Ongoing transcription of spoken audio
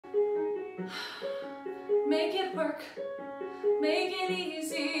Make it work, make it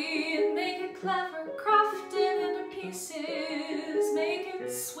easy, make it clever, craft it into pieces, make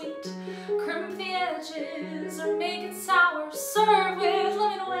it sweet, crimp the edges, or make it sour, serve with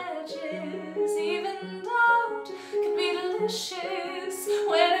lemon wedges. Even doubt can be delicious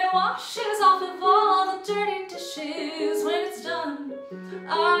when it washes off of all the dirty dishes. When it's done,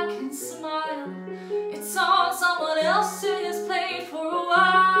 I can smile. It's on someone else's plate for a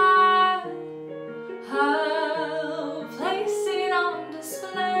while. I'll place it on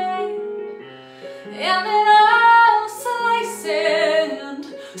display, and then I'll slice and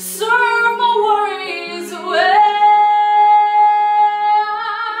serve my worries away.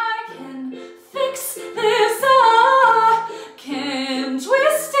 I can fix this up, can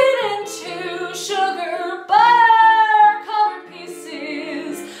twist it into sugar, butter covered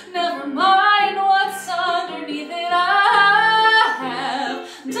pieces. Never mind what's underneath it, I have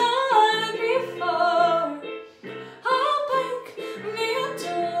done it before.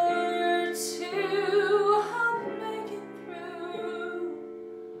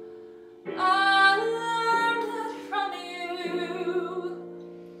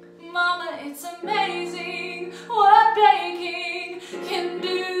 It's amazing what baking can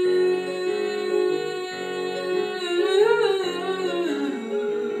do.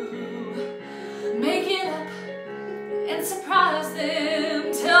 Make it up and surprise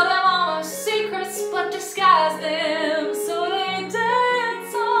them. Tell them all our secrets but disguise them, so they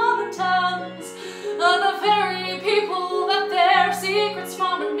dance on the tongues of the very people that their secrets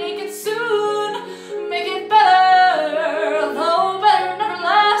from. And make it soon, make it better, though better never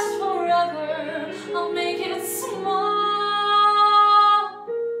lasts forever. I'll make it small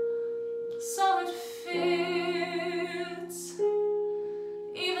so it fits.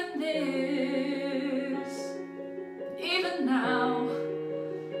 Even this, even now,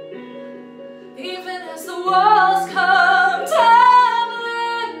 even as the world